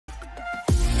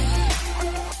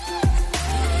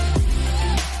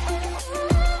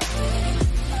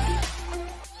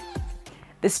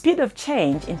The speed of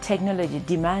change in technology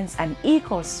demands an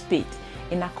equal speed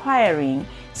in acquiring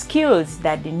skills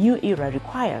that the new era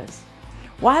requires.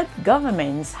 While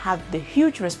governments have the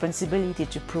huge responsibility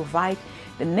to provide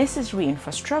the necessary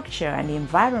infrastructure and the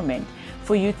environment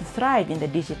for you to thrive in the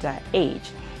digital age,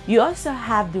 you also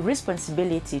have the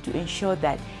responsibility to ensure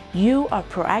that you are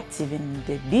proactive in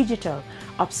the digital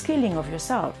upskilling of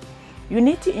yourself. You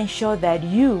need to ensure that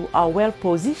you are well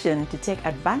positioned to take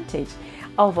advantage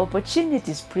of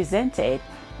opportunities presented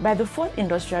by the fourth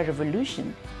industrial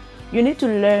revolution. You need to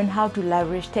learn how to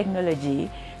leverage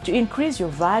technology to increase your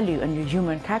value and your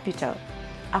human capital.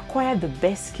 Acquire the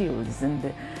best skills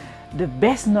and the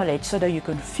best knowledge so that you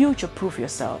can future-proof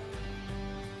yourself.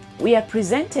 We are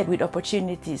presented with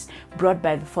opportunities brought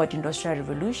by the fourth industrial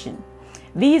revolution.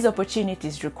 These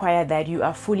opportunities require that you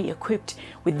are fully equipped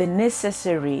with the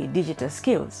necessary digital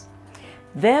skills.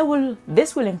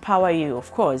 This will empower you,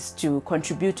 of course, to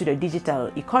contribute to the digital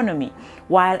economy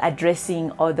while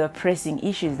addressing other pressing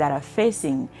issues that are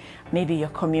facing maybe your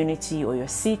community or your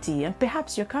city and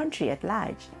perhaps your country at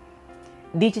large.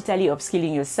 Digitally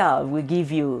upskilling yourself will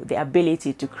give you the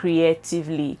ability to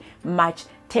creatively match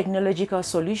technological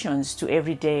solutions to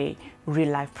everyday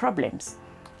real-life problems.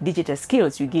 Digital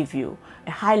skills will give you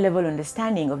a high-level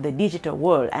understanding of the digital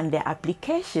world and their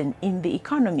application in the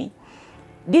economy.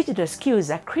 Digital skills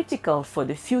are critical for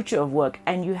the future of work,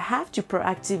 and you have to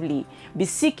proactively be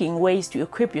seeking ways to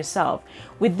equip yourself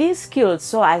with these skills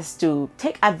so as to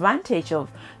take advantage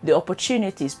of the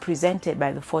opportunities presented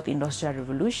by the fourth industrial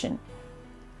revolution.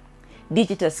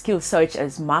 Digital skills such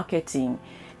as marketing,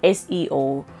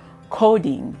 SEO,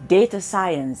 coding, data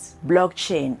science,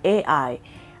 blockchain, AI,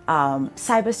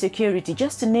 cybersecurity,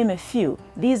 just to name a few.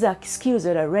 These are skills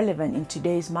that are relevant in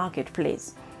today's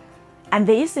marketplace. And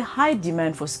there is a high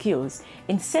demand for skills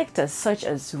in sectors such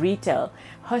as retail,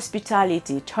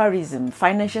 hospitality, tourism,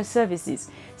 financial services,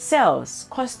 sales,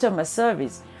 customer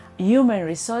service, human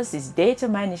resources, data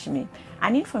management,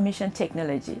 and information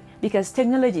technology, because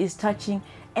technology is touching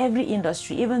every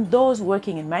industry. Even those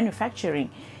working in manufacturing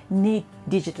need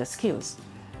digital skills.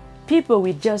 People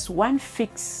with just one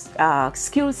fixed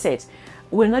skill set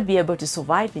will not be able to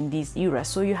survive in this era.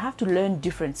 So you have to learn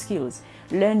different skills,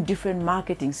 learn different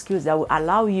marketing skills that will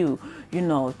allow you,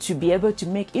 to be able to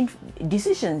make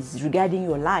decisions regarding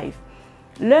your life.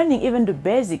 Learning even the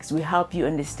basics will help you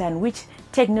understand which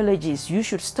technologies you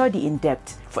should study in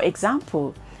depth. For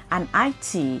example, an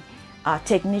IT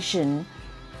technician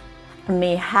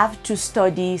may have to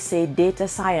study, say, data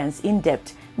science in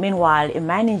depth. Meanwhile, a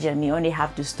manager may only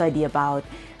have to study about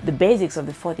the basics of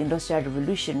the fourth industrial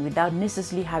revolution without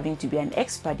necessarily having to be an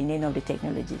expert in any of the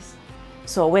technologies.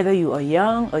 So whether you are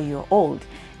young or you're old,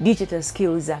 digital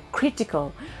skills are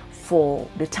critical for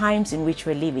the times in which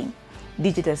we're living.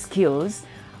 Digital skills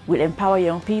will empower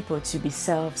young people to be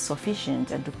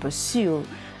self-sufficient and to pursue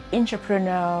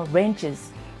entrepreneurial ventures,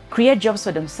 create jobs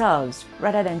for themselves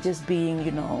rather than just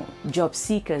being, job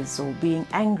seekers or being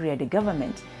angry at the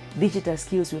government. Digital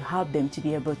skills will help them to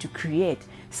be able to create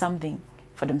something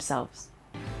for themselves.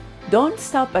 Don't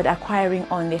stop at acquiring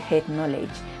only head knowledge,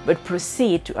 but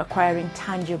proceed to acquiring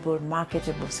tangible,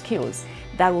 marketable skills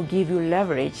that will give you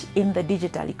leverage in the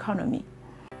digital economy.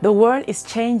 The world is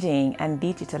changing and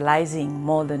digitalizing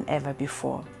more than ever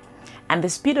before, and the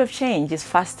speed of change is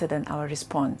faster than our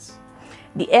response.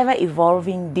 The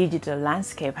ever-evolving digital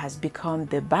landscape has become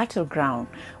the battleground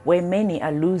where many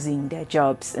are losing their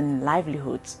jobs and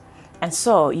livelihoods. And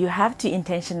so you have to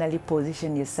intentionally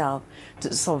position yourself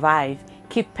to survive,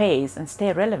 keep pace, and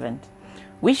stay relevant.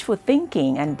 Wishful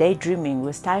thinking and daydreaming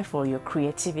will stifle your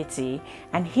creativity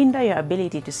and hinder your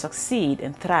ability to succeed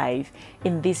and thrive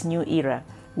in this new era,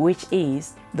 which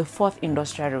is the fourth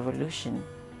industrial revolution.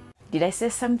 Did I say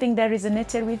something that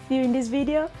resonated with you in this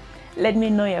video? Let me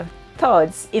know your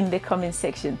thoughts in the comment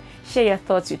section. Share your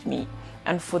thoughts with me.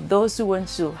 And for those who want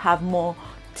to have more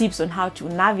tips on how to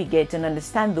navigate and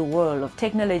understand the world of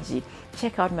technology,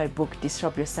 check out my book,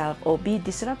 Disrupt Yourself or Be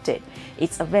Disrupted.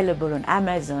 It's available on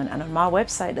Amazon and on my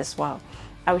website as well.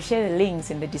 I will share the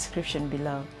links in the description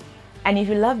below. And if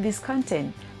you love this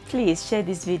content, please share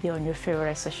this video on your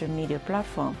favorite social media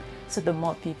platform so that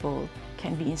more people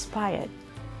can be inspired.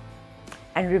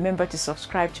 And remember to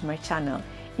subscribe to my channel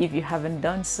if you haven't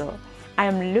done so. I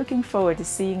am looking forward to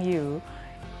seeing you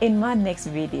in my next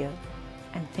video,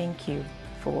 and thank you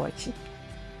for watching.